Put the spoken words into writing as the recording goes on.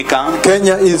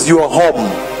Kenya is your home.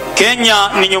 Kenya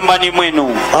ni nyumbani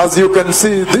mwenu. As you can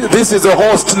see, this is a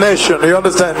host nation, you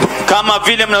understand? Kama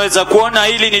vile mnaweza kuona,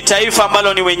 hili ni taifa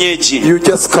ambalo ni wenyeji. You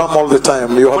just come all the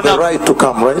time. You have the right to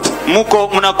come, right?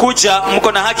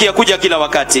 Mko na haki ya kuja kila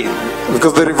wakati.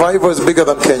 Because the revival is bigger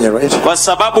than Kenya, right? Kwa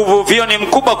sababu uvuvio ni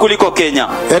mkubwa kuliko Kenya.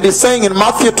 And he's saying in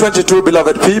Matthew 22,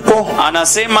 beloved people.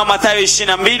 Anasema Mathayo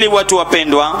 22, watu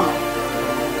wapendwa.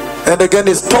 And again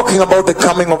he's talking about the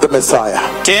coming of the Messiah.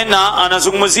 Tena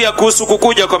anazungumzia kuhusu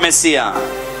kukuja kwa Mesia.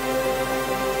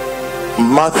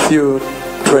 Matthew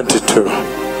 22.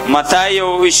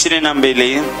 Mathayo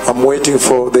 22. I'm waiting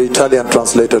for the Italian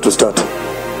translator to start.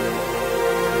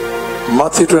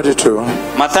 Matthew 22.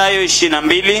 Mathayo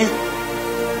 22.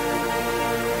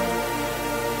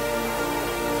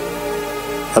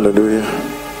 Hallelujah.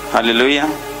 Hallelujah.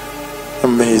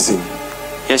 Amazing.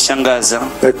 Yashangaza.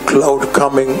 A cloud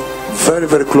coming very,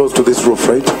 very close to this roof,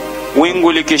 right?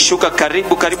 Wingu likishuka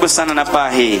karibu sana na paa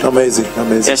hii. Amazing,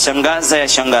 amazing.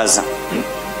 Yashangaza.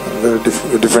 Very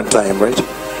different time, right?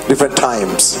 Different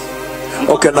times.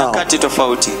 Okay, now. Wakati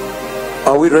tofauti.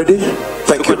 Are we ready?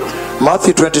 Thank you.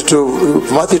 Matthew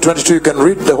 22, you can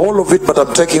read the whole of it, but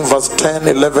I'm taking verse 10,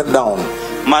 11 down.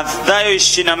 Mathayo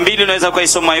 22 unaweza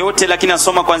kuisoma yote, lakini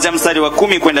nasoma kuanzia mstari wa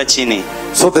 10 kwenda chini.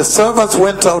 So the servants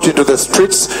went out into the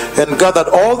streets and gathered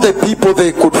all the people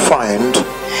they could find.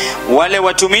 Wale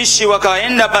watumishi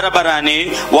wakaenda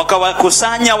barabarani,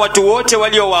 wakawakusanya watu wote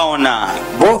waliowaona,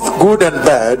 both good and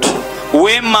bad.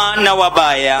 Wema na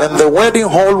wabaya. And the wedding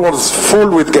hall was full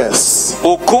with guests.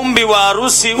 Ukumbi wa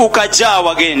harusi ukajaa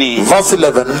wageni. Verse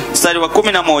 11. Mstari wa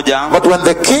 11. But when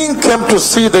the king came to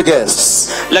see the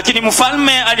guests, lakini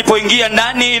mfalme alipoingia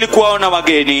ndani ili kuwaona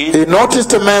wageni, he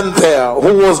noticed a man there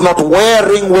who was not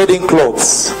wearing wedding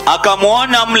clothes.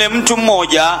 Akamwona mle mtu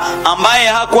mmoja ambaye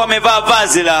hakuwa amevaa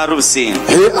vazi la harusi.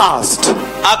 He asked,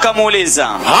 akamuuliza,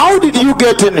 how did you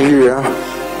get in here?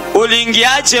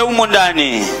 Uliingiaje humo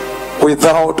ndani?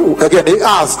 Again he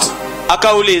asked,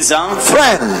 akauliza,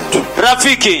 friend,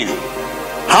 rafiki,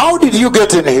 how did you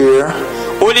get in here?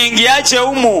 Uliingiaje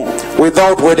humu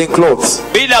without wedding clothes?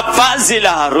 Bila vazi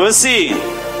la harusi?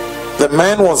 The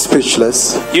man was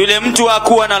speechless. Yule mtu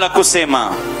hakuwa na la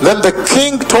kusema. Then the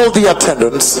king told the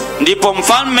attendants, ndipo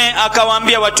mfalme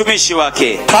akawaambia watumishi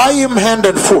wake, tie him hand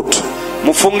and foot,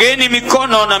 mfungeni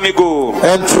mikono na miguu,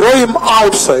 and throw him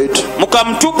outside,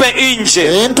 mkamtupe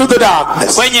nje, into the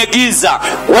darkness, kwenye giza,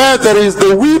 where there is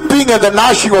the weeping and the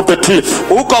gnashing of the teeth.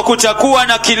 Huko kutakuwa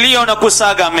na kilio na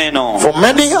kusaga meno. For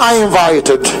many are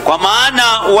invited, kwa maana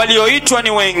walioitwa ni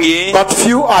wengi, but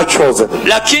few are chosen.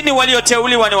 Lakini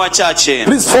walioteuliwa ni wachache.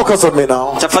 Please focus on me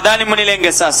now. Tafadhali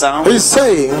mnilenge sasa. He's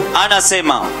saying,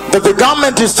 anasema that the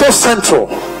garment is so central.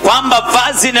 Kwamba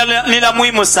vazi ni la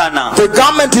muhimu sana. The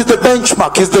garment is the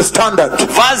benchmark, is the standard.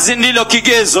 Vazi ndilo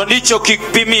kigezo, ndicho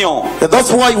kipimio. And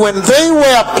that's why when they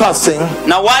were passing,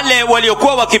 na wale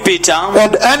waliokuwa wakipita,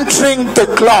 and entering the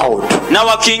cloud, na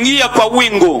wakiingia kwa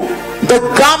wingu, the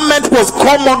garment was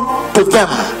common to them.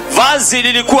 Vazi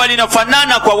lilikuwa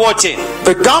linafanana kwa wote.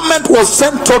 The garment was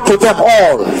central to them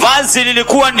all. Vazi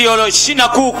lilikuwa ndio shina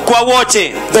kuu kwa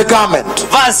wote. The garment,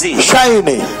 vazi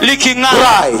shiny, liking'aa,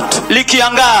 bright,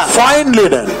 likiangaa, fine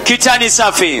linen, kitani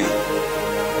safi.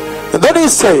 And then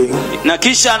he's saying, na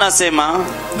kisha anasema,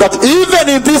 that even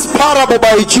in this parable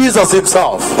by Jesus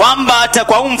himself, kwamba hata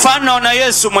kwa mfano na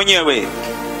Yesu mwenyewe,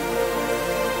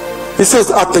 he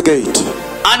says at the gate,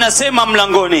 anasema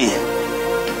mlangoni,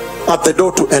 at the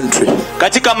door to entry,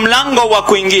 katika mlango wa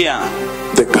kuingia,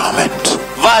 the garment,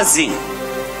 vazi.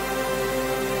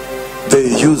 They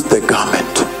used the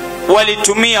garment,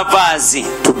 walitumia vazi,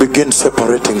 to begin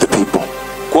separating the people,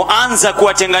 kuanza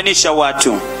kuwatenganisha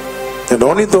watu. and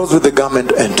only those with the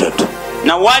garment entered.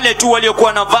 Na wale tu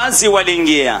waliokuwa na vazi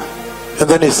waliingia. And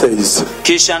then he says,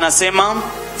 kisha anasema,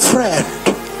 friend,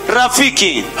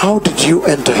 rafiki, how did you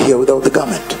enter here without the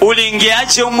garment?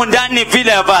 Uliingiaje humu ndani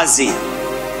bila ya vazi?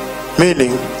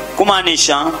 Meaning,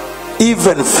 kumaanisha,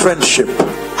 even friendship,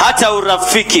 hata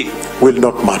urafiki, will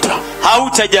not matter.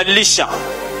 hautajalisha.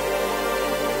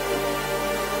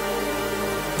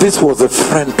 This was a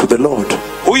friend to the Lord.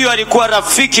 Huyu alikuwa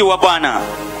rafiki wa Bwana.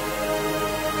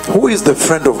 Who is the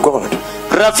friend of God?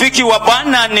 Rafiki wa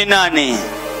Bwana ni nani?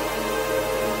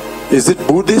 Is it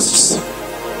Buddhists?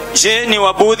 Je, ni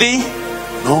Wabudhi?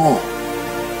 No.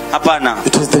 Hapana.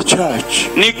 It is the church.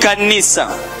 Ni kanisa.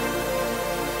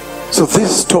 So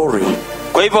this story,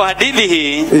 kwa hivyo hadithi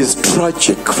hii, is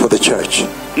tragic for the church.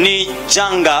 Ni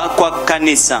janga kwa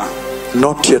kanisa.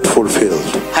 Not yet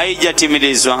fulfilled.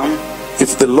 Haijatimilizwa.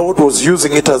 If the Lord was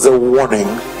using it as a warning,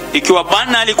 Ikiwa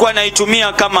Bwana alikuwa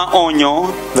anaitumia kama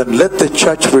onyo, then let the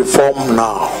church reform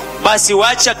now. basi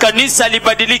wacha kanisa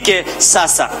libadilike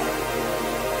sasa.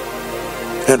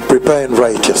 And prepare in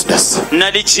righteousness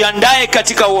Na lijiandae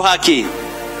katika uhaki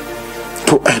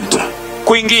to enter.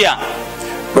 kuingia.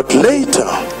 But later,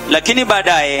 Lakini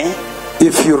baadaye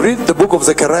if you read the book of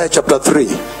Zechariah chapter 3,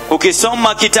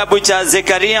 ukisoma kitabu cha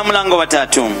Zekaria mlango wa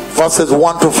 3 verses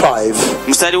 1 to 5,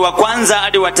 mstari wa 1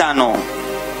 hadi wa 5,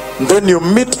 then you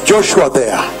meet Joshua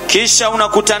there. kisha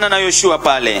unakutana na Yoshua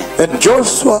pale, And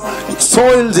Joshua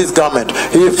soils his garment.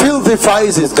 He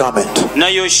filthifies his garment. na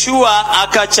Yoshua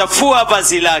akachafua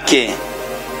vazi lake.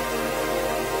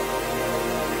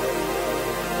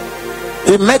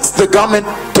 He makes the garment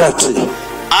dirty.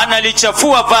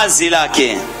 Analichafua vazi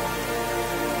lake.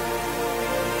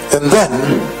 And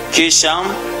then Kisha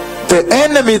the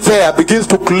enemy there begins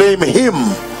to claim him.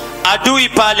 adui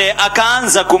pale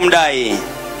akaanza kumdai.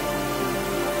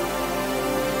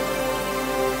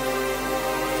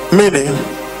 Meaning,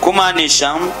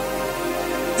 Kumaanisha,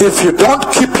 if you don't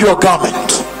keep your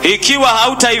garment, ikiwa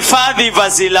hautahifadhi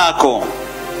vazi lako,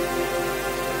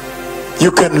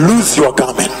 you can lose your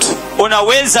garment.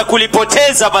 unaweza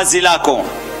kulipoteza vazi lako.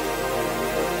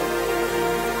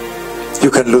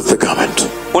 You can lose the garment.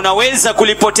 Unaweza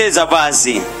kulipoteza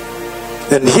vazi.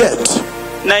 And yet,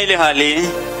 Na ile hali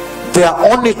there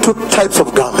are only two types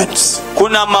of garments.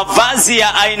 kuna mavazi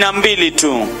ya aina mbili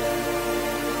tu.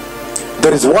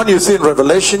 There is one you see in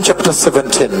Revelation chapter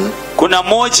 17. Kuna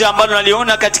moja ambalo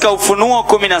naliona katika Ufunuo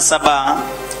 17,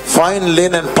 Fine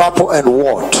linen, purple and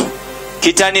what?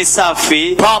 kitani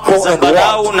safi, Purple and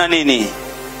zambarau what? na nini.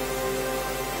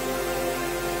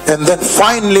 And then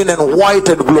fine linen, white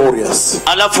and glorious.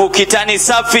 Alafu kitani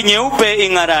safi nyeupe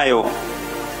ing'arayo.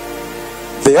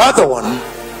 The other one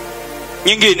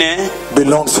Nyingine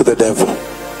belongs to the devil.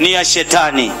 ni ya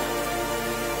shetani.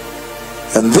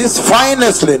 And this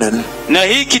finest linen, Na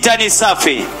hii kitani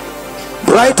safi,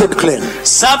 bright and clean,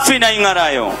 safi na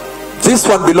ing'arayo, this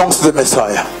one belongs to the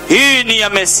Messiah. hii ni ya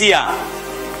Mesia.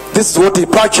 This is what he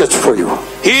purchased for you.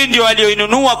 Hii ndio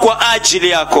aliyoinunua kwa ajili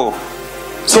yako.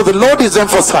 So the Lord is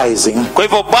emphasizing Kwa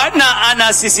hivyo Bwana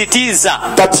anasisitiza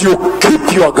that you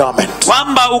keep your garment.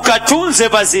 kwamba ukatunze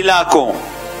vazi lako.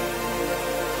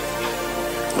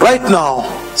 Right now,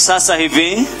 Sasa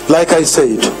hivi, like I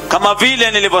said, kama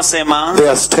vile nilivyosema, there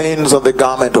are stains on the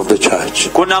garment of the church.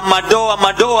 kuna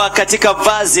madoa katika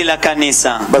vazi la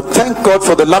kanisa. But thank God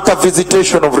for the latter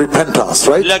visitation of repentance,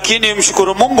 right? Lakini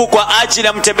mshukuru Mungu kwa ajili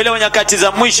ya mtembeleo nyakati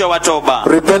za mwisho wa toba.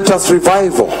 Repentance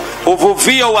revival.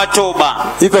 Uvuvio wa toba.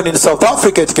 Even in South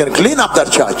Africa, it can clean up that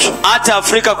church. Hata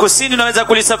Afrika Kusini unaweza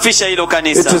kulisafisha hilo It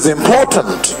kanisa. is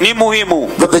important Ni muhimu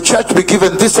that the church be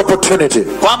given this opportunity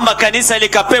kwamba kanisa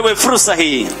likapewe fursa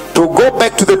hii, to go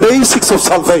back to the basics of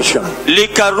salvation.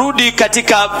 likarudi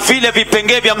katika vile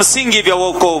vipengee vya msingi vya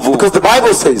wokovu. Because the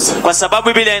Bible says, Kwa sababu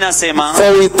Biblia inasema,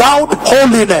 for without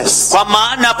holiness, kwa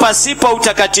maana pasipo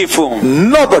utakatifu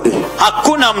nobody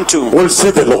hakuna mtu will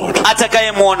see the Lord.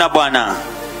 atakayemwona Bwana.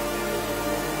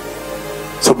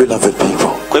 So beloved people,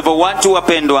 Kwa hivyo watu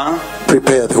wapendwa,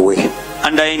 prepare the way.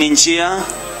 andaeni njia,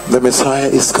 The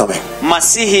Messiah is coming.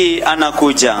 Masihi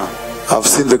anakuja. I've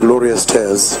seen the glorious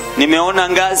stairs. Nimeona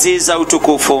ngazi za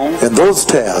utukufu, And those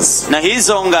stairs na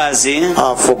hizo ngazi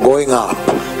are for going up.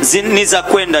 ni za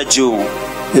kwenda juu.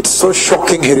 It's so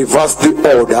shocking he reversed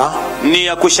the order Ni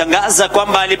ya kushangaza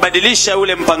kwamba alibadilisha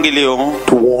ule mpangilio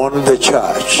to warn the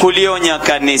church, kulionya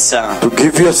kanisa, to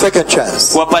give you a second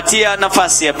chance. kuwapatia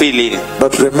nafasi ya pili.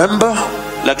 But remember,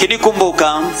 Lakini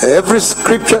kumbuka, every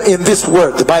scripture in this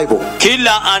word, the Bible,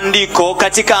 kila andiko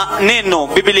katika neno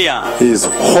Biblia is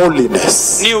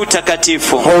holiness. ni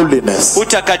utakatifu. Holiness.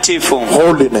 Utakatifu.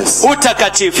 Holiness.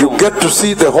 Utakatifu. You get to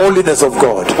see the holiness of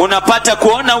God. Unapata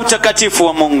kuona utakatifu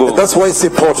wa Mungu. That's why it's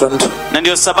important Na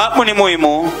ndio sababu ni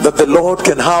muhimu that the Lord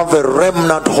can have a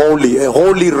remnant holy, a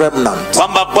holy remnant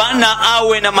kwamba Bwana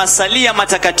awe na masalia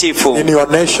matakatifu in your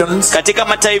nations, katika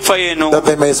mataifa yenu, that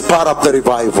they may spur up the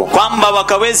revival. kwamba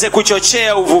wakaweze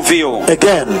kuchochea uvuvio.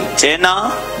 Again,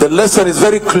 Tena the lesson is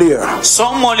very clear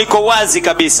somo liko wazi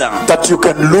kabisa that you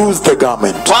can lose the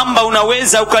garment. kwamba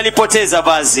unaweza ukalipoteza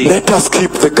vazi. Let us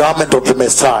keep the garment of the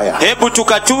Messiah. Hebu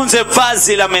tukatunze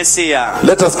vazi la Mesia.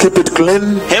 Let us keep it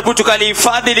clean, Hebu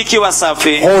tukalihifadhi likiwa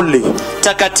safi, holy,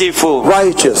 takatifu,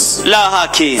 righteous, la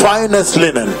haki, finest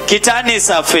linen, kitani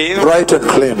safi, bright and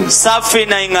clean. safi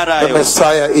na The ing'arayo.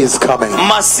 Messiah is coming.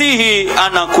 Masihi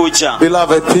anakuja.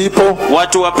 Beloved people,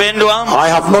 Watu wapendwa, I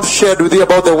have not shared with you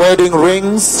about the wedding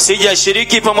rings,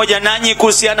 sijashiriki pamoja nanyi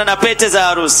kuhusiana na pete za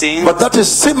harusi, but that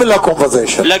is similar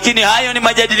conversation. lakini hayo ni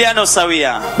majadiliano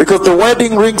sawia. Because the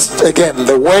wedding rings, again,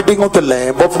 the wedding of the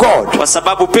Lamb of God. Kwa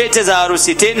sababu pete za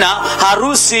harusi, tena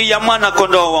harusi ya mwana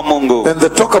kondoo wa Mungu. And they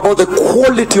talk about the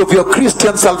quality of your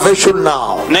Christian salvation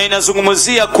now. Na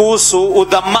inazungumzia kuhusu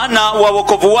udhamana wa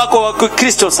wokovu wako wa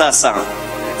Kristo sasa.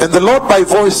 And the Lord by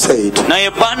voice said, Naye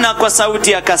Bwana kwa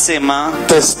sauti akasema,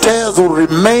 the stairs will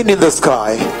remain in the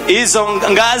sky hizo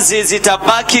ngazi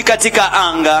zitabaki katika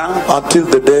anga until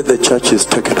the day the church is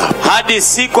taken up. hadi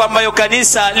siku ambayo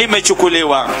kanisa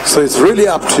limechukuliwa. So it's really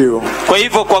up to you. Kwa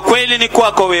hivyo kwa kweli ni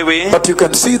kwako wewe, But you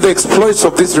can see the exploits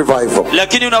of this revival.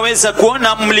 lakini unaweza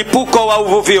kuona mlipuko wa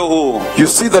uvuvio huu. You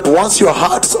see that once your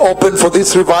heart's open for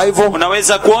this revival,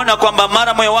 Unaweza kuona kwamba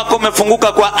mara moyo wako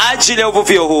umefunguka kwa ajili ya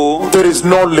uvuvio huu, there is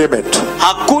no limit.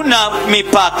 hakuna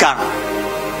mipaka.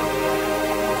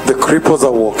 The cripples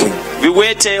are walking.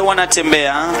 Viwete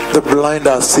wanatembea, The blind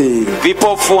are seeing.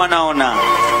 vipofu wanaona.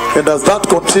 And as that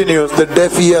continues, the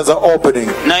deaf ears are opening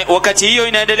Na wakati hiyo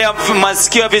inaendelea,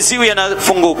 masikio ya viziwi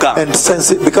yanafunguka and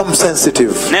become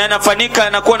sensitive. na yanafanyika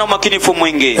na kuwa na umakinifu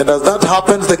mwingi. And as that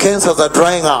happens, the cancers are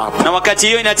drying up. Na wakati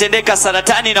hiyo inatendeka,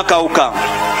 saratani inakauka.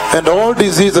 And all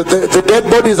diseases, the dead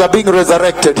bodies are being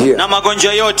resurrected here. Na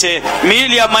magonjwa yote,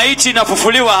 miili ya maiti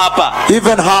inafufuliwa hapa.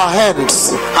 Even her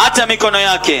hands Hata mikono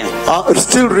yake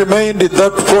still remained in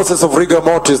that process of rigor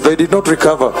mortis. They did not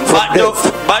recover from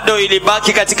death. bado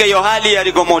ilibaki katika hiyo hali ya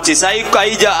rigor mortis,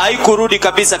 haikurudi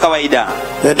kabisa kawaida.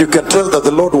 And you can tell that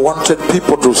the Lord wanted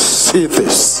people to see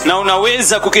this. Na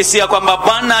unaweza kukisia kwamba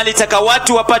Bwana alitaka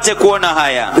watu wapate kuona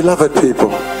haya. Beloved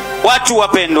people, Watu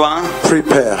wapendwa,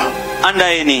 prepare.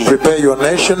 andaeni. Prepare your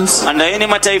nations. Andaeni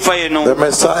mataifa The yenu.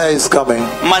 Messiah is coming.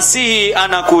 Masihi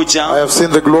anakuja. I have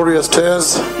seen the glorious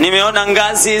stairs. Nimeona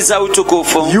ngazi za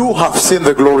utukufu. You have seen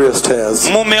the glorious stairs.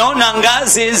 Mumeona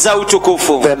ngazi za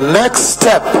utukufu. The next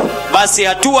step Basi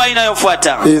hatua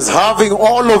inayofuata is having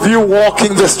all of you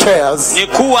walking the stairs ni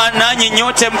kuwa nanyi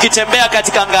nyote mkitembea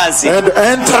katika ngazi and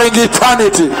entering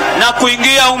eternity. na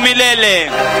kuingia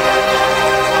umilele.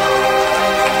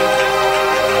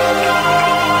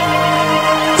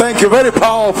 Thank you. Very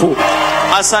powerful.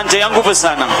 Asante ya nguvu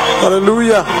sana.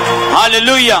 Hallelujah.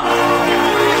 Haleluya.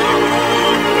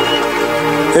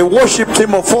 A worship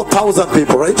team of 4,000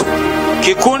 people, right?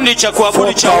 Kikundi cha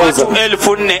kuabudu cha watu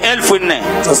 4,000.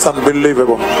 That's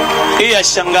unbelievable. Hii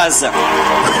yashangaza.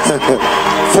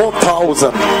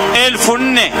 4,000.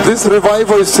 4,000. This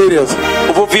revival is serious.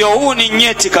 Uvuvio huu ni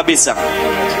nyeti kabisa.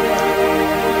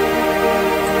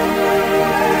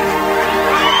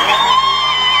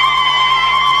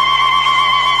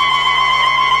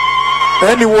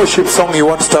 Any worship song you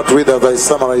want to start with as I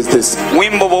summarize this?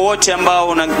 Wimbo wowote ambao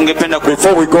ungependa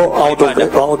Before we go out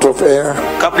of air.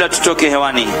 kabla tutoke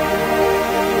hewani.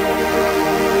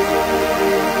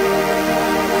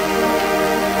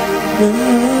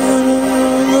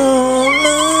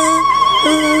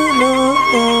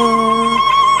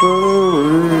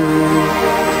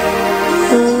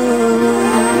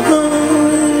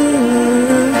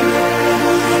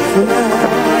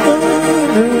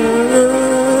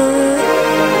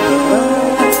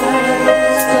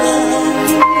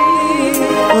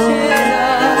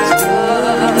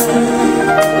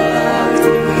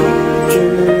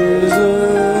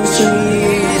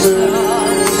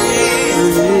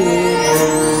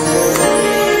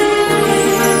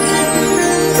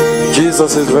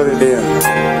 Jesus is very near.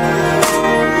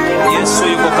 Yesu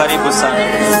yuko karibu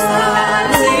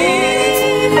sana.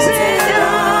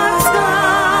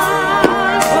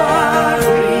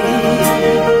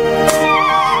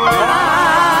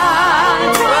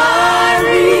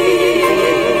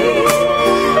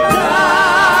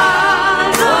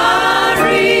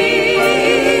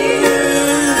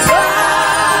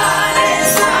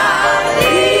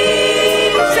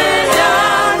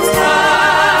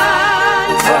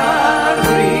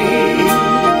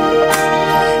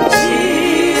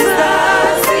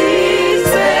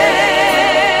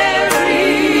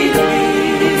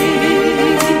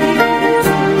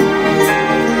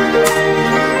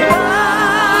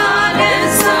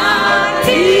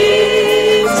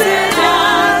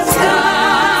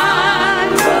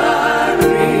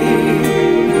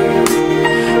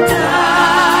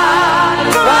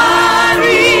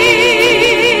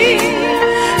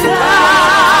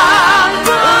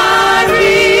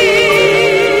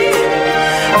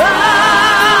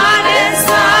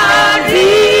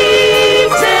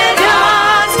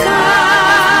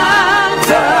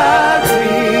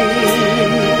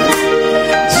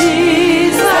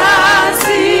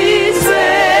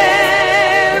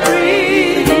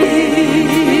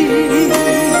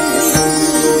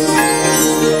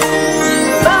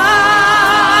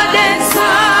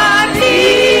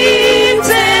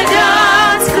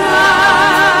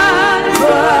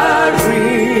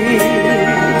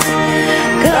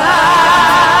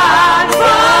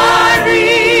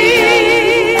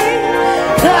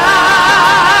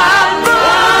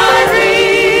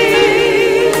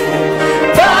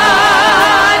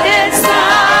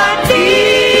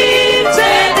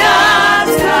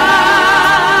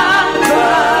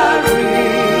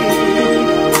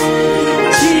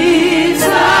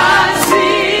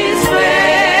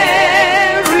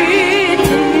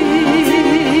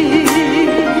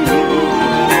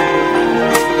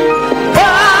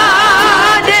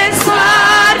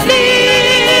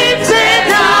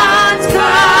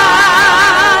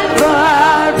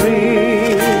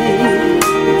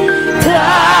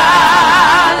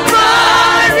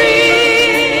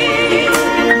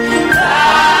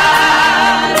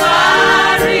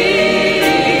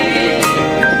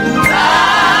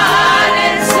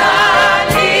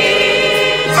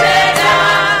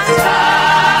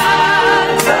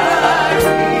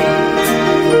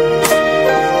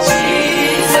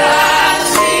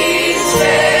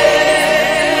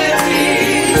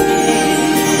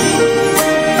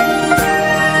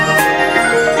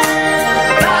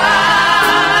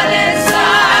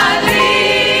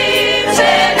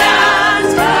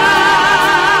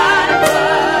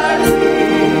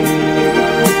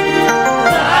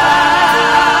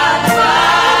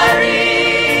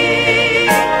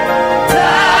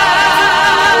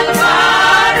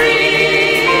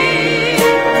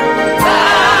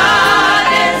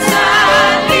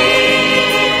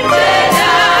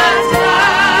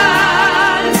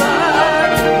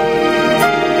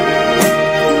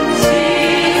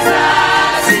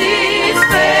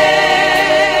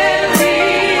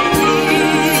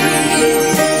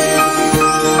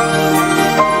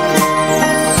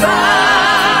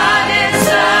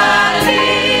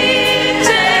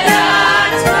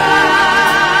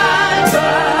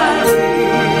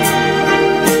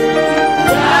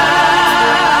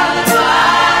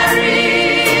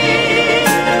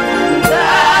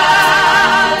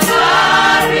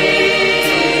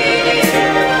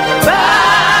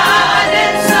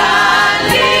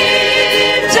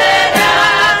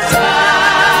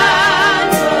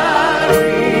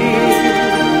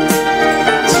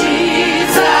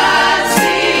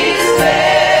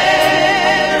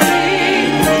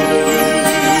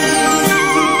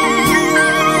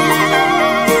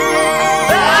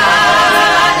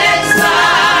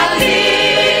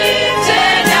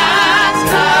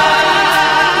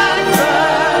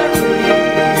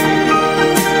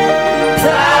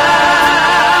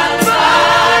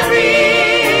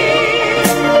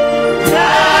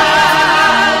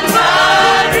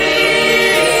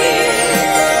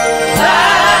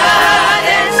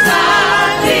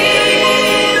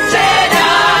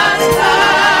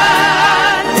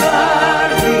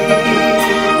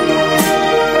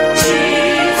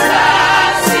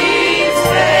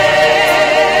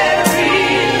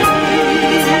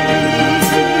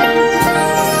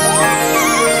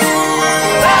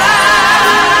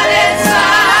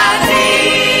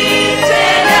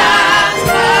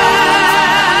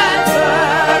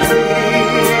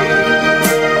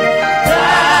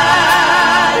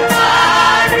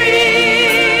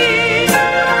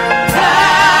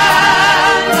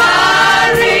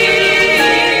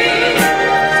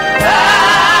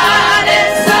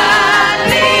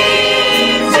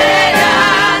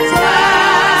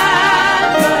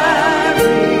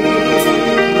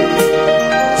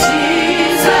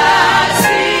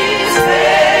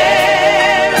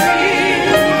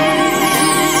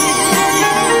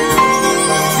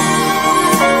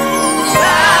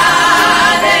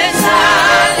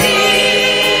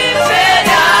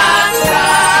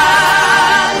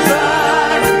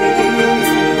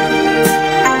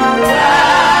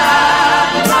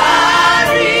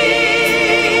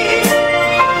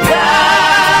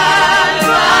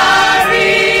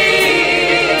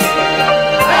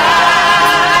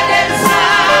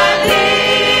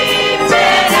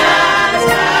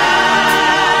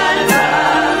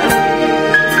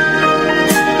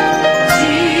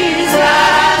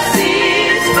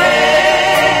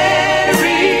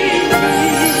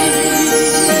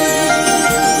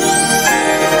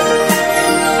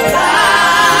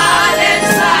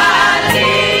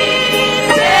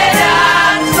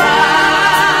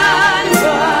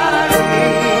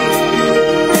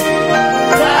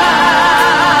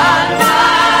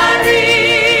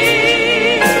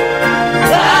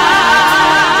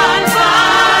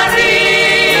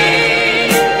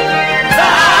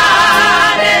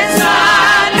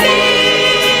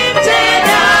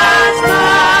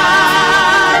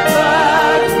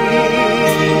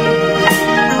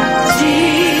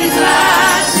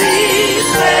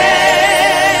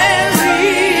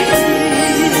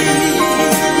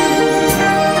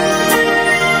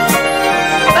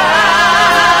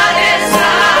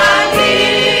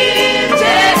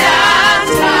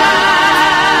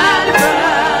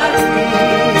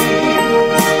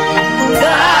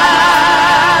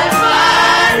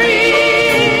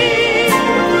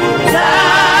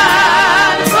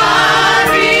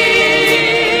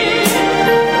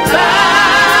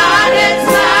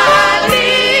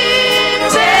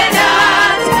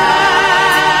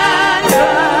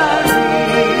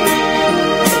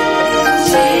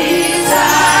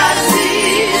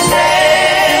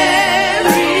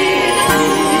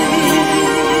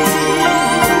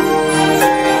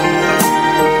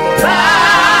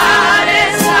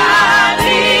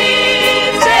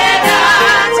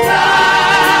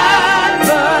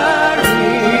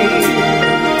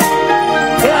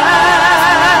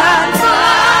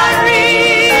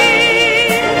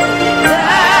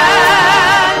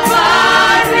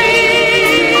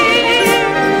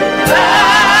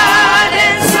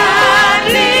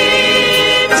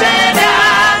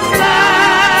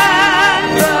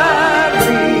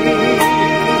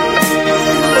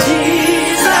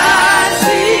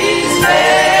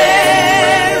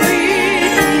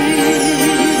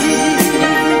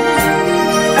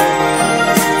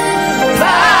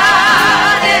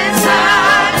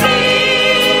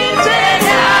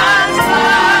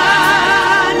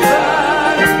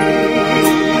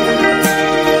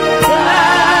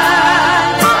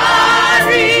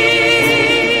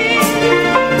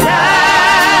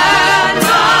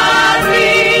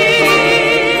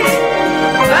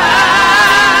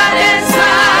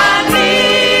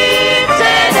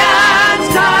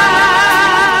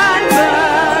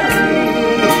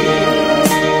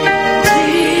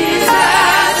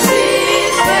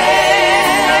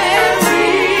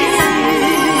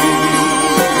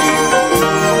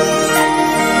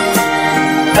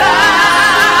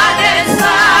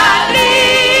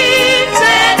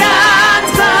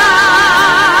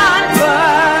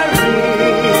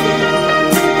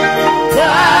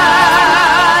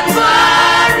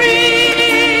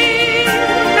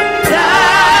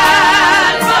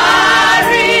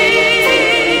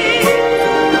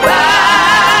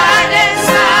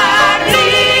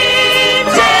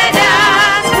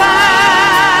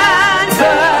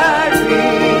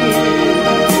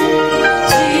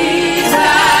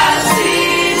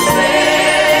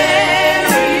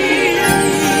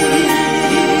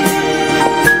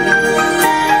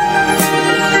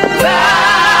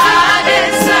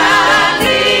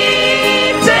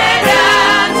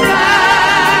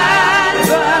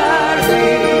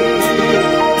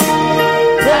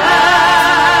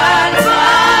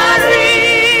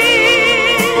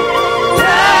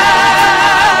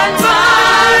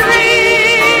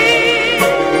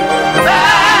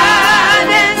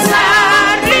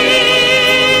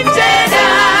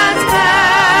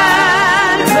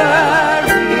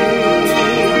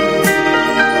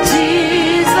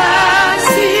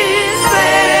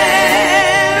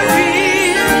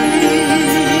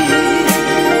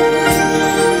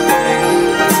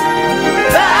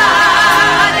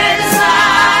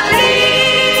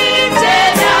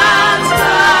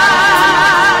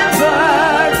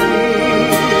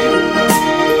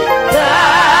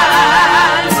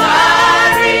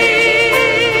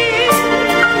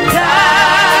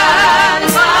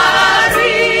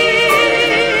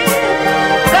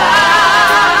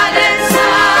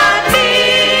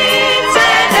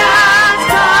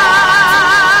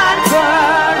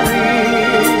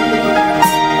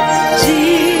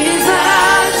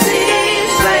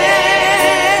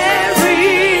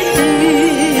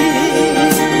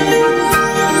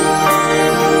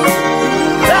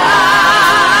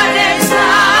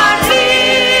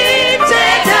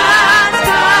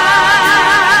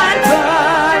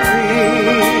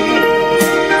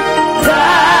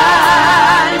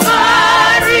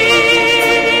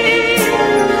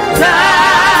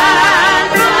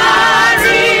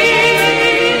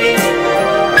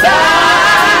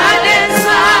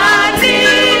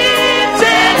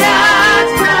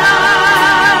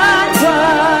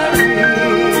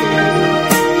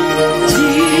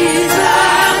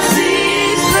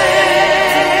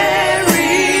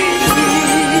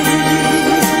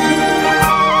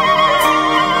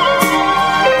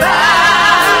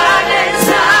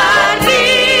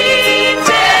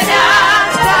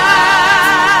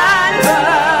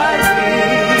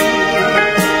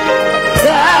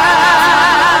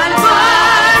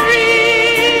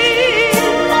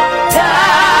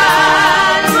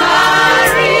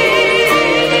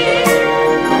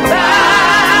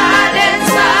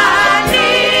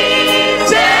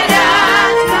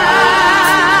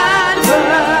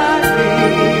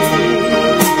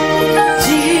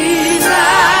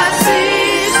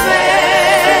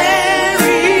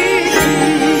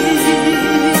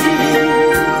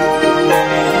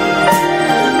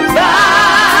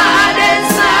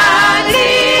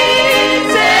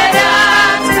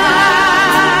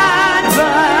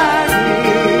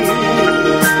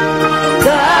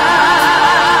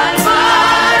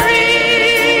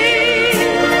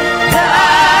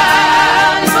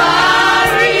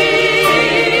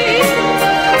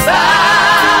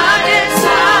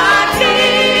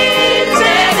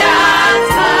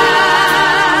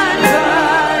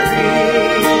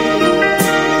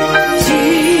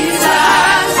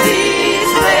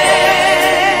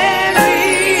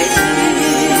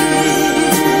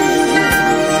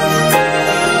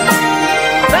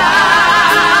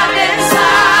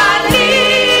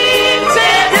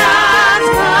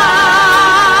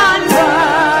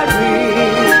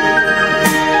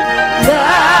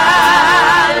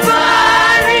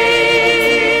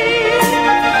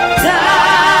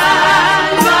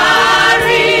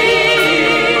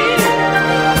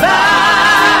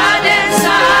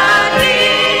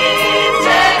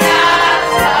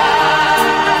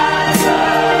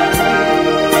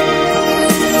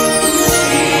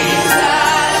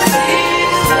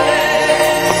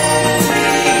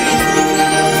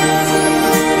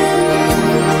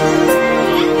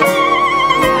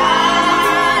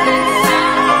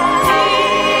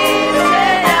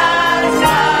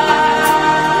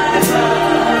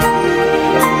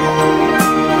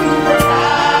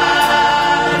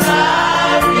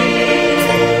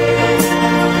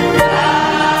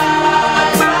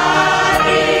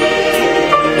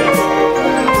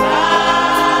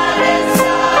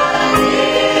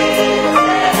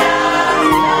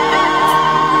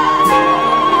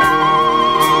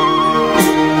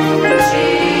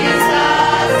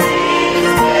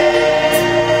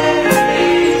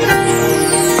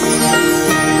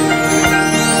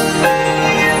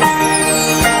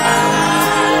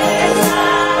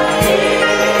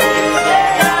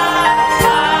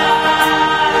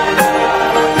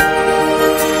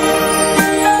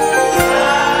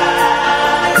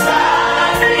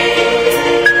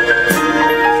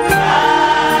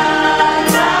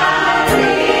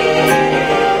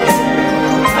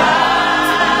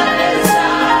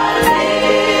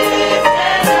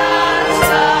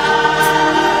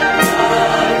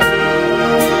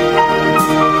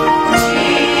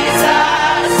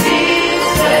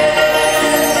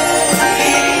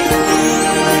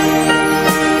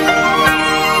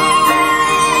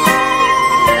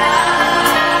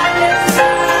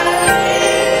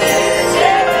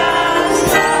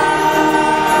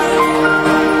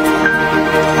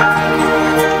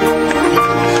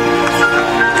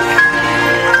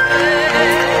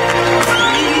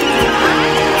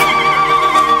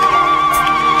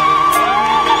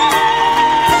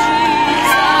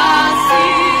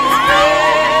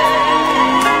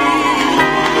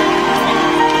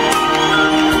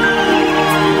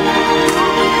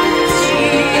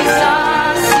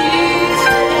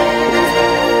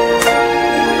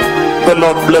 the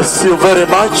Lord bless you very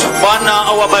much. Bwana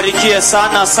awabarikie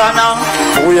sana sana.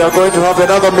 We are going to have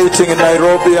another meeting in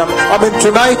Nairobi. I mean,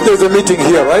 tonight there's a meeting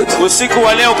here, right? Usiku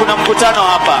wa leo kuna mkutano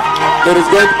hapa. There is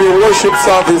going to be a worship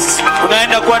service.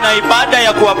 Unaenda kuwa na ibada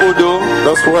ya kuabudu.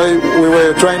 That's why we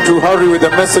were trying to hurry with the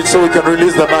message so we can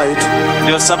release the night.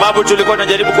 Ndio sababu tulikuwa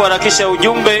tunajaribu kuharakisha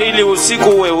ujumbe ili usiku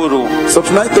uwe huru. So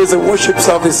tonight there's a worship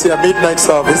service here, midnight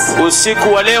service.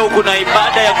 Usiku wa leo kuna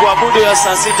ibada ya kuabudu ya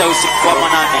saa 6 usiku wa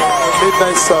manane.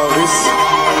 Midnight service.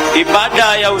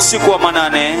 Ibada ya usiku wa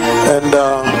manane. And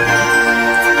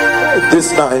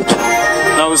this night.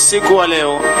 Na usiku wa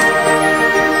leo.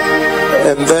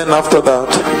 And then after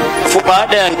that.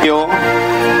 Baada ya hiyo.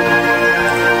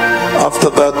 After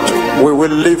that, we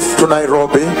will leave to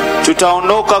Nairobi.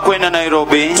 Tutaondoka kwenda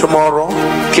Nairobi tomorrow.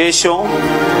 Kesho.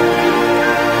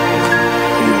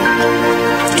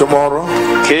 Tomorrow.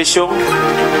 Kesho.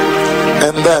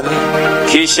 And then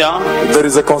kisha there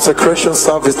is a consecration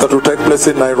service that will take place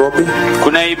in Nairobi.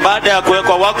 Kuna ibada ya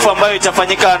kuwekwa wakfu ambayo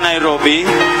itafanyika Nairobi.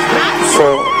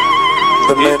 For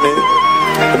the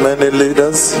many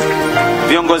leaders.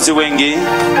 Viongozi wengi.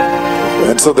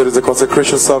 And so there is a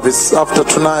consecration service after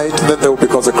tonight. Then there will be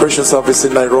consecration service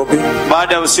in Nairobi.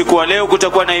 Baada ya usiku wa leo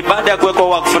kutakuwa na ibada ya kuwekwa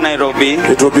wakfu Nairobi.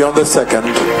 It will be on the 2nd.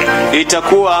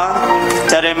 Itakuwa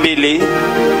tarehe 2.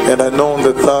 And I know on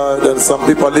the 3rd, and some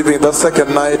people are leaving the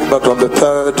 2nd night, but on the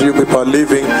 3rd, you people are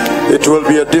leaving. It will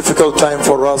be a difficult time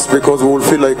for us because we will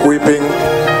feel like weeping.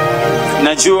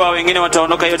 Najua wengine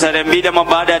wataondoka hiyo tarehe 2 ama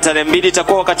baada ya tarehe 2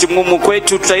 itakuwa wakati mgumu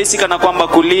kwetu, tutahisi kana kwamba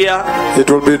kulia. It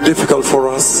will be difficult for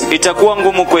us. Itakuwa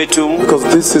ngumu kwetu. Because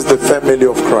this is the family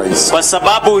of Christ. Kwa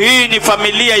sababu hii ni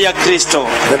familia ya Kristo.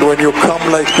 And when you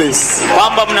come like this,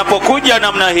 kwamba mnapokuja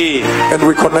namna hii, and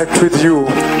we connect with you,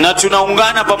 na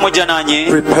tunaungana pamoja nanyi,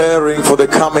 preparing for the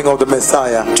coming of the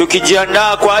Messiah,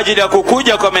 tukijiandaa kwa ajili ya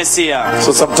kukuja kwa Mesia.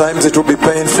 So sometimes it will be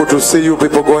painful to see you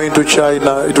people going to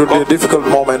China. It will be a difficult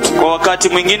moment. Kwa wakati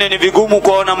mwingine ni vigumu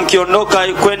kuona mkiondoka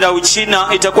kwenda Uchina,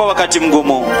 itakuwa wakati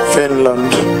mgumu.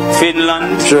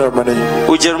 Finland, Germany,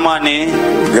 Ujerumani,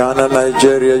 Ghana,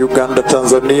 Nigeria, Uganda,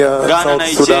 Tanzania, Ghana,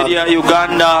 Nigeria, Sudan,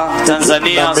 Uganda,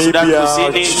 Tanzania, Namibia, Sudan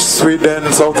Kusini,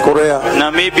 Sweden, South Korea,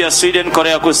 Namibia, Sweden,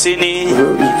 Korea Kusini.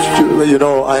 You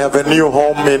know, I have a new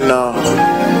home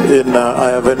I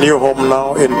have a new home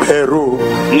now in Peru.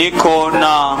 Niko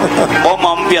na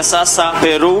homa mpya sasa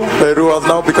Peru. Peru has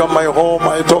now become my home.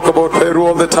 I talk about Peru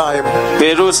all the time.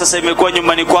 Peru sasa imekuwa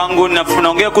nyumbani kwangu na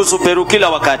naongea kuhusu Peru kila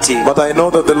wakati. But I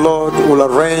know that the Lord will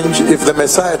arrange, if the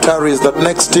Messiah tarries, that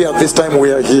next year this time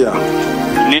we are here.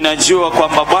 Ninajua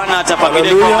kwamba Bwana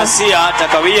atapangilia kwa Masia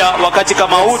atakawia wakati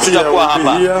kama huu tutakuwa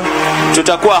hapa.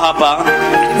 Tutakuwa hapa.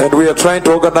 And we are trying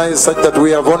to organize such that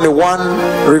we have only one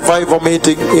revival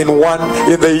meeting in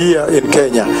the year in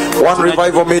Kenya. One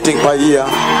revival meeting per year.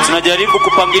 Tunajaribu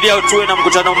kupangilia tuwe na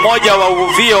mkutano mmoja wa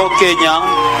uvuvio Kenya.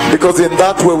 Because in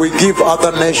that way we give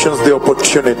other nations the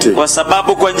opportunity. Kwa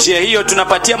sababu kwa njia hiyo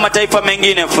tunapatia mataifa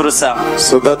mengine fursa.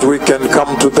 So that we can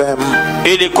come to them.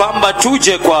 Ili kwamba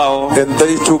tuje kwao. And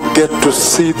they too get to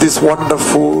see this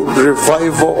wonderful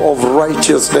revival of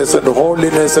righteousness and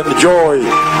holiness and joy.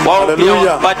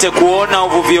 Hallelujah. Wapate kuona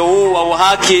uvuvio huu wa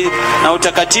haki na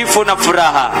utakatifu na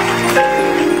furaha.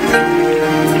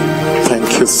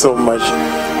 Thank you so much.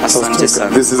 Asante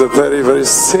sana. This is a very, very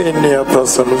senior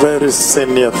person. Very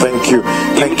senior. Thank you.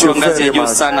 Thank you very much.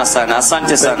 Sana sana.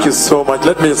 Asante sana. Thank you so much.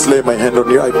 Let me just lay my hand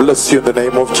on you. I bless you in the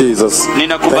name of Jesus.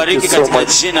 Ninakubariki katika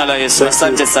jina la Yesu.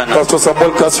 Asante sana. Pastor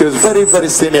Samuel Casio is very, very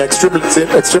senior.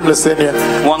 Extremely senior.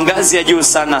 Mwangazi ya juu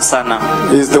sana sana.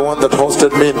 He is the one that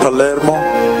hosted me in Palermo.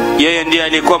 Yeye ndiye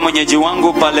alikuwa mwenyeji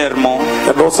wangu Palermo.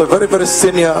 And also a very, very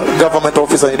senior government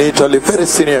officer in Italy. Very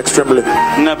senior, extremely.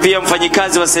 Na pia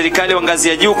mfanyikazi wa serikali wa ngazi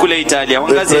ya juu kule Italia.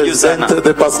 Ngazi ya juu sana.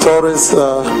 The pastores,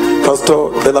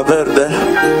 Pastor Della Verde,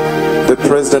 the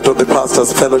president of the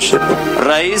Pastors Fellowship.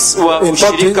 Rais wa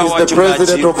ushirika wa wachungaji. In fact, he is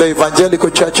the president of the evangelical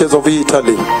churches of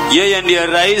Italy. Yeye ndiye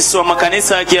rais wa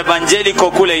makanisa ya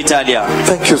kievangeliko kule Italia.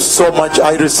 Thank you so much.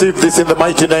 I receive this in the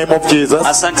mighty name of Jesus.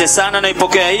 Asante sana,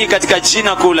 naipokea hii katika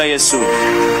jina kuu la Yesu.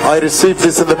 I receive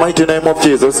this in the mighty name of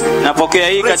Jesus. Napokea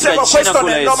hii katika jina kuu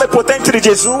la Yesu. Nome potente di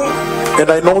Gesù. And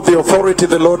I know the authority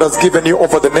the Lord has given you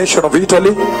over the nation of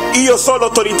Italy. Io so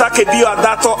l'autorità che Dio ha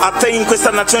dato a te in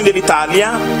questa nazione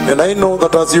dell'Italia. And I know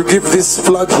that as you give this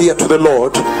flag here to the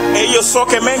Lord, E io so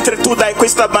che mentre tu dai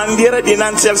questa bandiera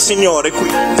dinanzi al Signore qui,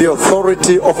 the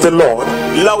authority of the Lord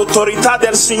l'autorità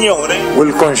del Signore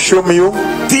will consume you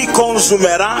ti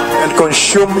consumerà and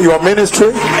consume your ministry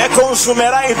e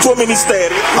consumerà il tuo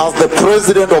ministero as the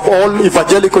president of all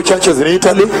evangelical churches in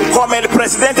Italy, come il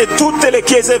presidente di tutte le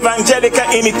chiese evangeliche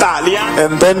in Italia.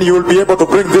 and then you will be able to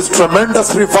bring this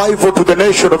tremendous revival to the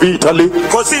nation of Italy,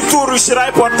 Così tu riuscirai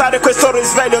a portare questo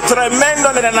risveglio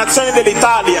tremendo nelle nazioni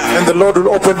dell'Italia. and the Lord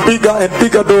will open bigger and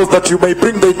bigger doors that you may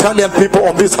bring the Italian people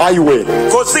on this highway.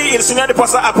 Così il Signore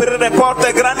possa aprire le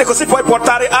porte grandi, così puoi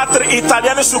portare altri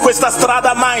italiani su questa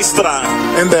strada maestra.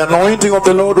 And the anointing of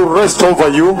the Lord will rest over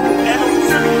you.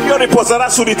 Dio riposerà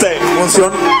su di te.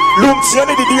 Unction.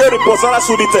 L'unzione di Dio riposerà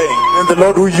su di te. And the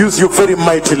Lord will use you very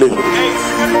mightily.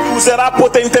 E userà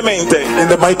potentemente. In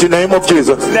the mighty name of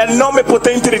Jesus. Nel nome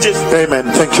potente di Gesù.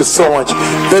 Amen. Thank you so much.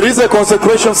 There is a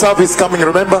consecration service coming,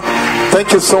 remember?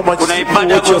 Thank you so much. Kuna ibada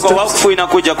ya Watch your kuwekwa steps. wakfu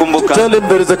inakuja, kumbuka. Tell him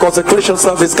there is a consecration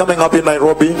service coming up in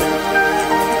Nairobi.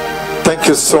 Thank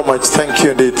you so much. Thank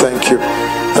you indeed. Thank you.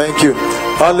 Thank you.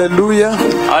 Hallelujah.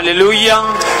 Haleluya.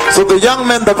 So the young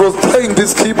man that was playing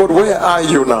this keyboard, where are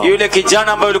you now? Yule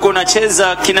kijana ambaye ulikuwa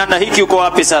unacheza kinanda hiki, uko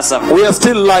wapi sasa? We are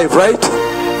still live, right?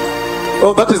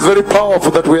 Oh, that is very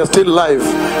powerful that we are still live.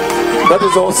 That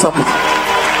is awesome.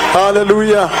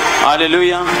 Hallelujah.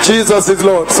 Haleluya. Jesus is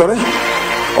Lord. Sorry?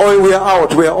 Oh, we are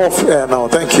out. We are off air now.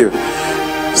 Thank you.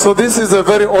 So this is a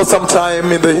very awesome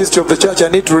time in the history of the church. I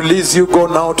need to release you. Go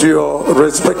now to your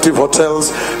respective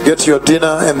hotels, get your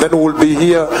dinner, and then we'll be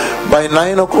here by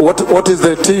 9 o'clock. What is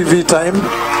the TV time?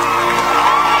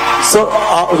 So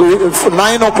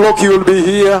 9 o'clock you will be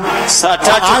here. Saa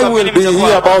tatu I will kamili be here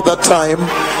mtakuwa. about that time.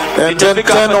 And then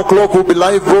Itafika 10 hapa. o'clock will be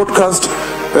live broadcast.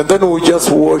 And then we'll just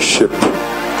worship.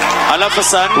 Alafu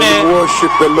saa We'll 4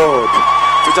 worship the Lord.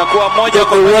 tutakuwa moja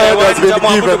kwa The moja word has been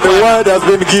tutamwabudu given. The Bwana. word has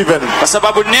been given. Kwa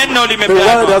sababu neno The word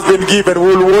limepeanwa. has been given.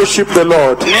 We'll worship the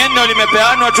Lord. Neno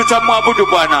limepeanwa, tutamwabudu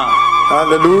Bwana.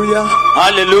 Hallelujah.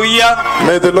 Haleluya.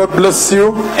 May the Lord bless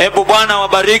you Hebu Bwana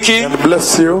wabariki and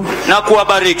bless you na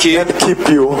kuwabariki and keep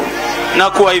you. na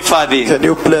kuwahifadhi. The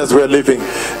new place we are living.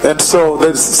 And so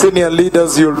the senior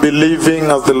leaders, you'll be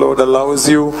leaving as the Lord allows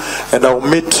you. And I'll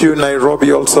meet you in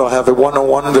Nairobi also. I have a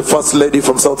one-on-one. The first lady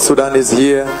from South Sudan is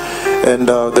here. And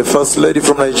the first lady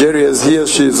from Nigeria is here.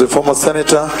 She's a former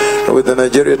senator with the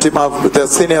Nigeria team. There are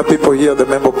senior people here, the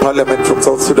member of parliament from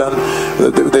South Sudan.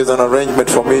 There's an arrangement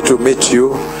for me to meet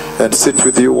you and sit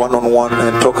with you one-on-one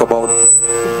and talk about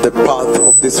the path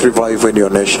of this revival in your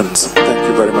nations. Thank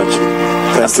you very much.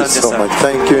 Thank you so much.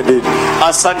 Thank you indeed.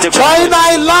 Asante China,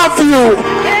 I love you.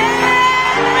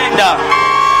 Penda.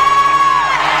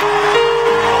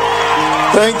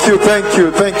 Thank you, thank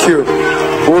you, thank you.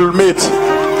 We'll meet.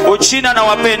 Uchina na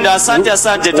wapenda. Asante,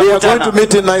 asante. We are going to Tutakutana.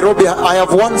 meet in Nairobi. I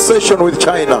have one session with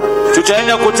China.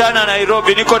 Tutaenda kutana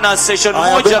Nairobi. Niko na session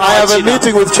I moja na have a Wachina.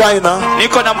 meeting with China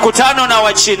Niko na mkutano na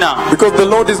Wachina. because the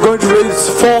Lord is going to raise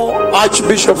 4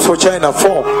 archbishops for China.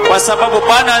 4. Kwa sababu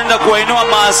Bwana anaenda kuwainua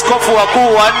maaskofu wakuu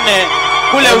 4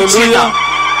 kule Hallelujah. Uchina.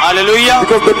 Haleluya.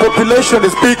 Because the population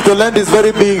is big, the land is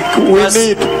very big. Yes.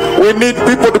 We need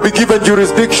people to be given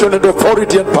jurisdiction and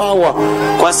authority and power.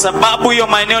 Kwa sababu hiyo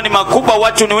maeneo ni makubwa,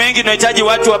 watu ni wengi, tunahitaji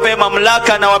watu wapewe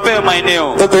mamlaka na wapewe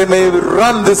maeneo That they may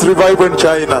run this revival in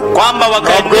China. kwamba I'm going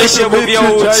wakaendeshe to meet uvuvio you,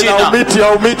 huu China. I'll Uchina. meet you.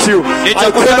 I'll meet you. I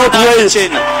Nitakutana cannot na wait.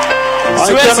 Uchina.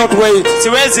 I cannot wait.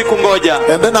 Siwezi kungoja.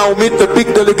 And then I'll meet the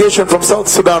big delegation from South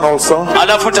Sudan also.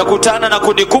 Alafu nitakutana na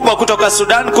kundi kubwa kutoka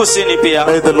Sudan Kusini pia.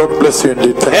 May the Lord bless you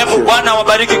indeed. Thank Hebu you. Bwana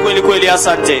wabariki kweli kweli,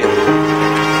 asante.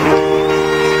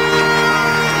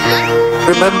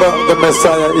 Remember, the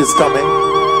Messiah is coming.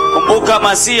 Kumbuka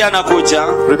Masia anakuja.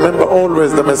 Remember,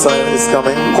 always the Messiah is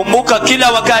coming. Kumbuka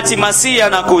kila wakati Masia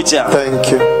anakuja.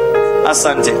 Thank you.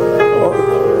 Asante.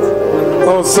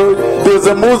 Oh, so there's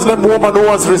a Muslim woman who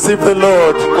has received the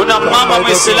Lord. Kuna mama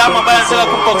Muislamu ambaye anataka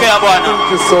kumpokea Bwana.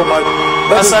 Thank you so much.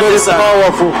 That is Asante very sana.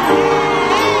 powerful.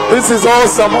 This is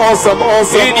awesome, awesome,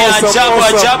 awesome, Hii ni awesome, ajabu,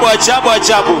 awesome, ajabu, ajabu,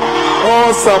 ajabu.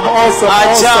 awesome, awesome,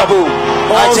 Ajabu,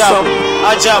 awesome, ajabu,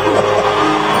 awesome. ajabu.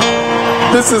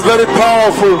 This is very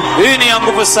powerful. Hii ni ya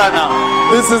nguvu sana.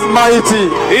 This is mighty.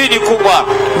 Hii ni kubwa.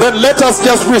 Then let us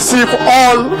just receive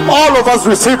all of us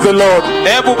receive the Lord.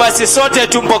 Hebu basi sote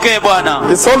tumpokee Bwana.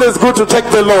 It's always good to take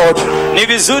the Lord. Ni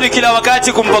vizuri kila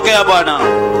wakati kumpokea Bwana.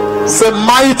 Say,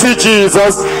 mighty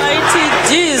Jesus, Mighty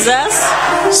Jesus,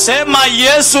 Sema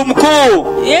Yesu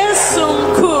mkuu. Yesu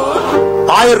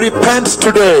mkuu, I repent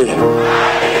today.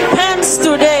 repent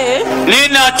today,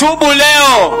 Ninatubu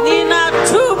leo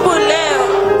ninatubu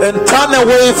leo, And turn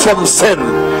away from sin.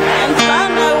 and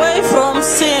turn away from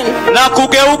sin, na na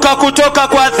kugeuka kutoka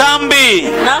kwa dhambi.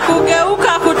 na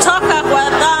kugeuka kutoka kwa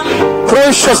dhambi.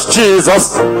 Precious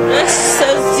Jesus,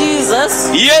 Precious Jesus,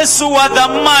 Yesu wa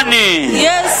dhamani,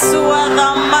 Yesu wa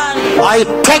dhamani, I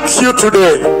take you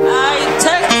today I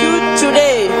take you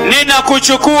today.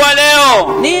 ninakuchukua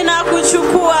leo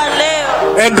Ninakuchukua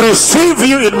leo and receive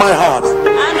you in my heart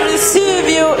and receive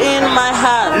you in my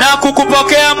heart. na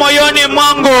kukupokea moyoni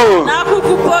mwangu Na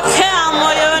kukupokea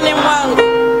moyoni mwangu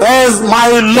as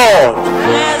my Lord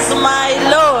as my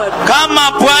Lord,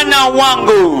 kama Bwana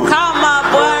wangu kama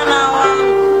Bwana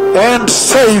wangu, and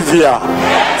Savior.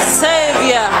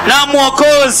 Savior na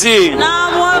Mwokozi. na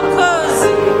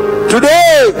Mwokozi.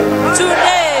 Today,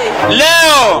 Today,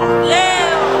 Leo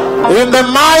leo, in the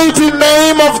mighty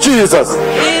name of Jesus,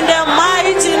 in the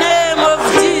mighty name of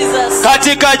Jesus,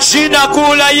 katika jina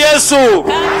kuu la Yesu,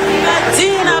 katika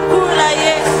jina kuu la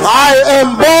Yesu, I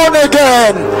am born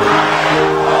again.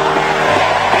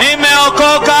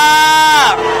 nimeokoka.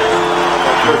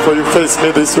 For you face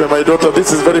me this way, my daughter.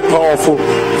 This is very powerful.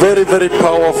 Very, very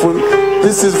powerful.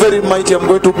 This is very mighty. I'm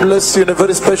going to bless you in a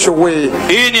very special way.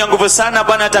 Hii ni ya nguvu sana.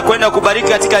 Bwana atakwenda kubariki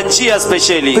katika njia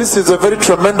speciali. This is a very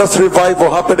tremendous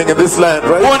revival happening in this land,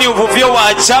 right? Huu ni uvuvio wa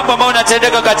ajabu ambao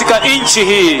unatendeka katika nchi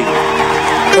hii.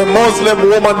 A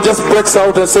Muslim woman just breaks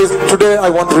out and says, today I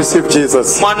want to receive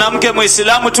Jesus. Mwanamke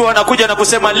Muislamu tu anakuja na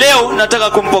kusema leo nataka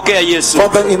kumpokea Yesu.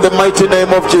 Father, in the mighty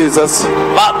name of Jesus,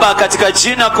 Baba, katika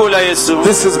jina kuu la Yesu,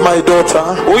 this is my daughter,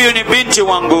 huyu ni binti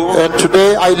wangu, and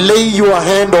today I lay your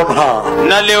hand on her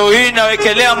na leo hii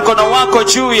nawekelea mkono wako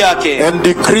juu yake and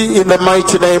decree in the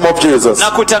mighty name of Jesus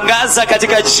na kutangaza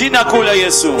katika jina kuu la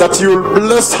Yesu that you will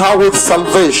bless her with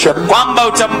salvation, kwamba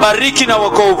utambariki na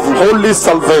wokovu, holy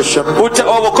salvation,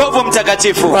 wokovu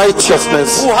mtakatifu,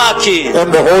 righteousness, uhaki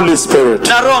and the Holy Spirit.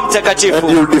 na Roho And Mtakatifu,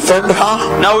 you'll defend her,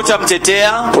 na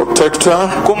utamtetea, protect her,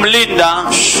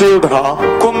 kumlinda, shield her,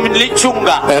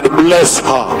 kumchunga and bless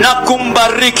her. na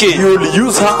kumbariki. You'll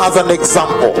use her as an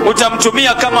example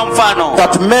Utamtumia kama mfano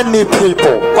that many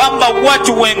people kwamba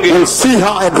watu wengi will see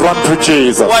her and run to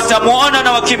Jesus. watamuona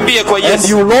na wakimbie kwa And Yesu,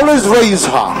 you'll always raise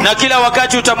her na kila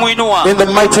wakati utamuinua in the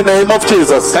mighty name of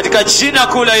Jesus. katika jina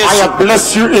kuu la I Yesu. have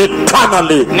blessed you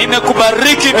eternally.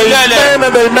 Nimekubariki milele. Amen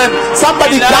and amen.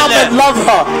 Somebody come and love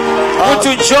her. Mtu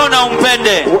njoo na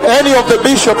umpende. Any of the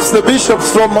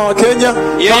bishops from Kenya,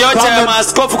 Yeyote ya come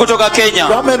maaskofu kutoka Kenya,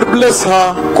 and bless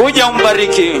her. kuja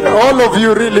umbariki. All of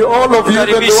you, really, all of you. Even,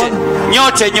 the Karibishe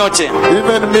one, nyote.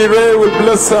 even Mireille will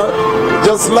bless her.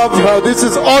 Just love her. This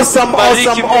is awesome, Bariki,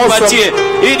 awesome, mpatie.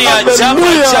 awesome. Hii ni ajabu,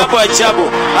 Hallelujah. ajabu.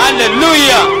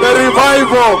 Haleluya. The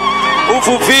revival,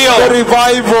 Uvuvio. the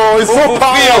revival is so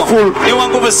powerful. Uvuvio ni wa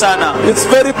nguvu sana. It's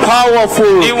very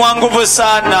powerful. Ni wa nguvu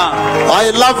sana.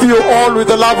 I love you all with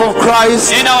the love of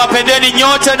Christ. Ninawapendeni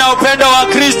nyote na upendo wa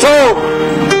Kristo.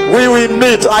 We will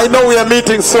meet. I know we are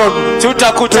meeting soon.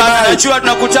 Tutakutana. Tonight. Najua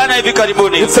tunakutana hivi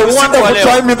karibuni. It's a Usiku wa wonderful leo.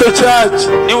 time in the church.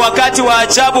 Ni wakati wa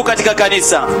ajabu katika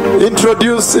kanisa.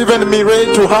 Introduce even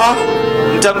Mireille to her.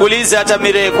 Mtangulize hata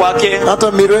Mireye kwake,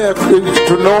 Hata Mireille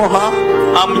to know her.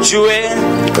 amjue,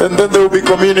 And then they will be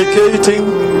communicating.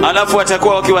 alafu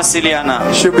watakuwa wakiwasiliana.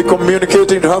 She'll be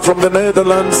communicating to her from the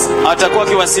Netherlands Atakuwa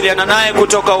akiwasiliana naye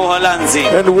kutoka Uholanzi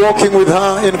and walking with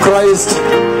her in Christ.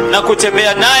 na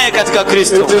kutembea naye katika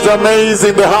Kristo. It is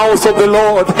amazing, the house of the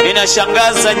Lord.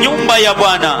 Inashangaza nyumba ya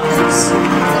Bwana.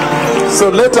 So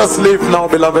let us live now,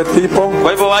 beloved people.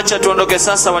 Kwa hivyo wacha tuondoke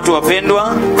sasa, watu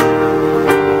wapendwa.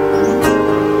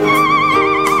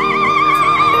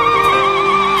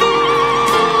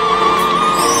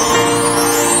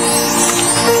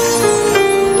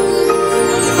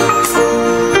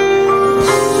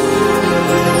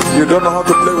 You don't know how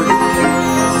to play with it.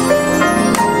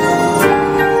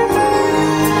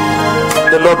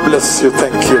 The Lord bless you.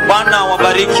 Thank you. Bwana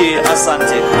wabariki,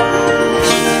 asante.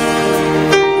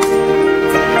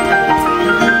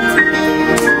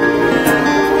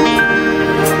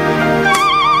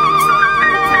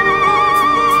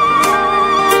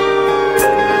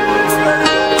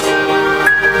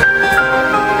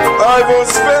 I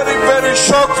was very, very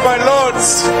shocked, my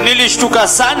lords. Nilishtuka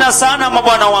sana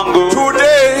mabwana wangu.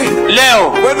 Today, Leo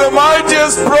when the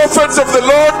mightiest prophets of the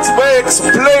Lord were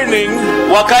explaining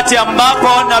wakati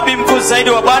ambapo nabii mkuu zaidi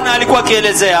wa Bwana alikuwa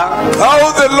akielezea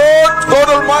how the Lord God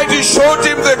Almighty showed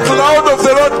him the cloud of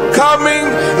the Lord coming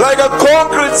like a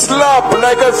concrete slab,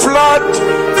 like a flat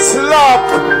slab.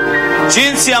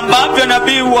 jinsi ambavyo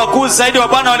nabii wakuu zaidi wa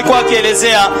Bwana walikuwa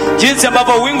wakielezea jinsi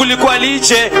ambavyo wingu lilikuwa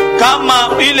liche kama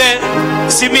ile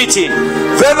simiti.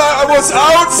 Then I was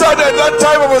outside at that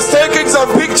time. I was taking some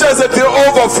pictures at the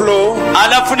overflow.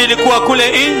 Alafu nilikuwa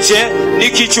kule nje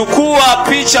nikichukua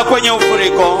picha kwenye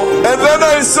ufuriko. And then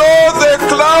I saw the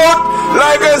cloud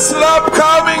like a slab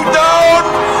coming down.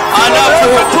 Alafu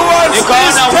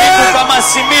nikaona wingu kama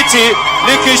simiti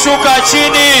likishuka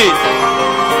chini.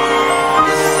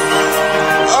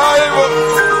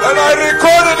 And I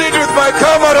recorded it with my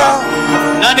camera.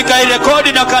 Na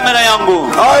nikairekodi na kamera yangu.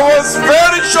 I was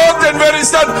very shocked and very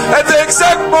stunned at the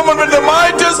exact moment when the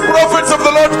mightiest prophets of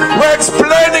the Lord were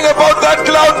explaining about that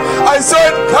cloud. I saw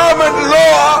it come and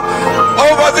lower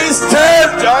over this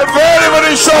tent. I'm very,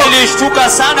 very shocked. Nilishtuka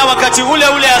sana wakati ule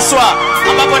aswa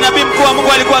ambapo nabii mkuu wa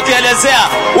Mungu alikuwa akielezea.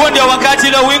 Huo ndio wakati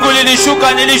ile wingu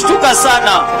lilishuka. Nilishtuka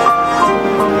sana.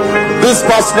 This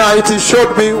past night he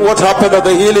showed me what happened at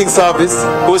the healing service.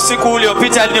 Usiku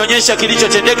uliopita alinionyesha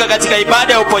kilichotendeka katika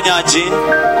ibada ya uponyaji.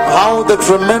 How the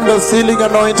tremendous healing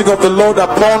anointing of the Lord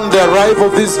upon the arrival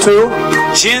of these two.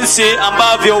 Jinsi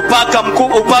ambavyo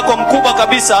upako mkubwa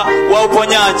kabisa wa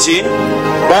uponyaji.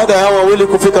 Baada ya hawa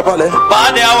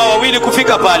wawili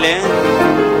kufika pale.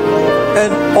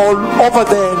 And all over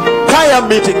the entire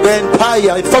meeting,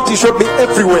 in fact he showed me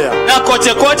everywhere. Na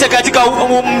kote katika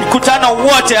mkutano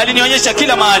wote alinionyesha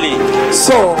kila mahali.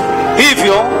 So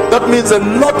hivyo that means a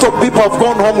lot of people have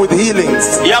gone home with healings.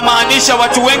 Yamaanisha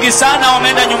watu wengi sana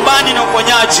wameenda nyumbani na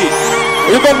uponyaji.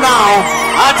 Even now,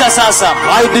 hata sasa,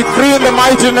 I decree in the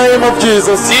mighty name of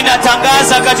Jesus,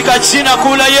 ninatangaza katika jina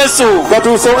kuu la Yesu, that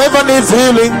whosoever needs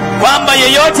healing, kwamba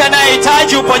yeyote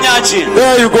anayehitaji uponyaji,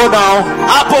 there you go now.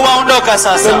 Hapo waondoka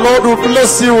sasa. The Lord will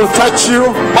bless you, will touch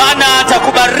you. Bwana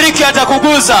atakubariki,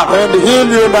 atakuguza and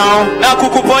heal you now. Na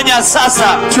kukuponya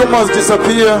sasa. Tumors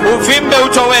disappear. Uvimbe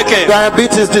utoweke.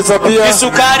 Diabetes disappear.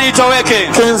 Kisukari itoweke.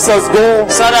 Cancers go.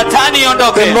 Saratani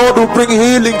iondoke. The Lord will bring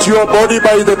healing to your body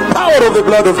by the power of the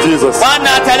blood of Jesus.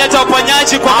 Bwana ataleta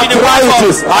uponyaji kwa mwili wako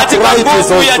katika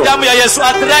nguvu ya damu ya Yesu.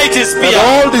 Arthritis pia.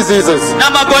 And all diseases. Na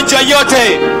magonjwa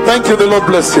yote. Thank you, the Lord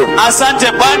bless you.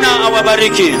 Asante, Bwana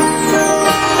awabariki.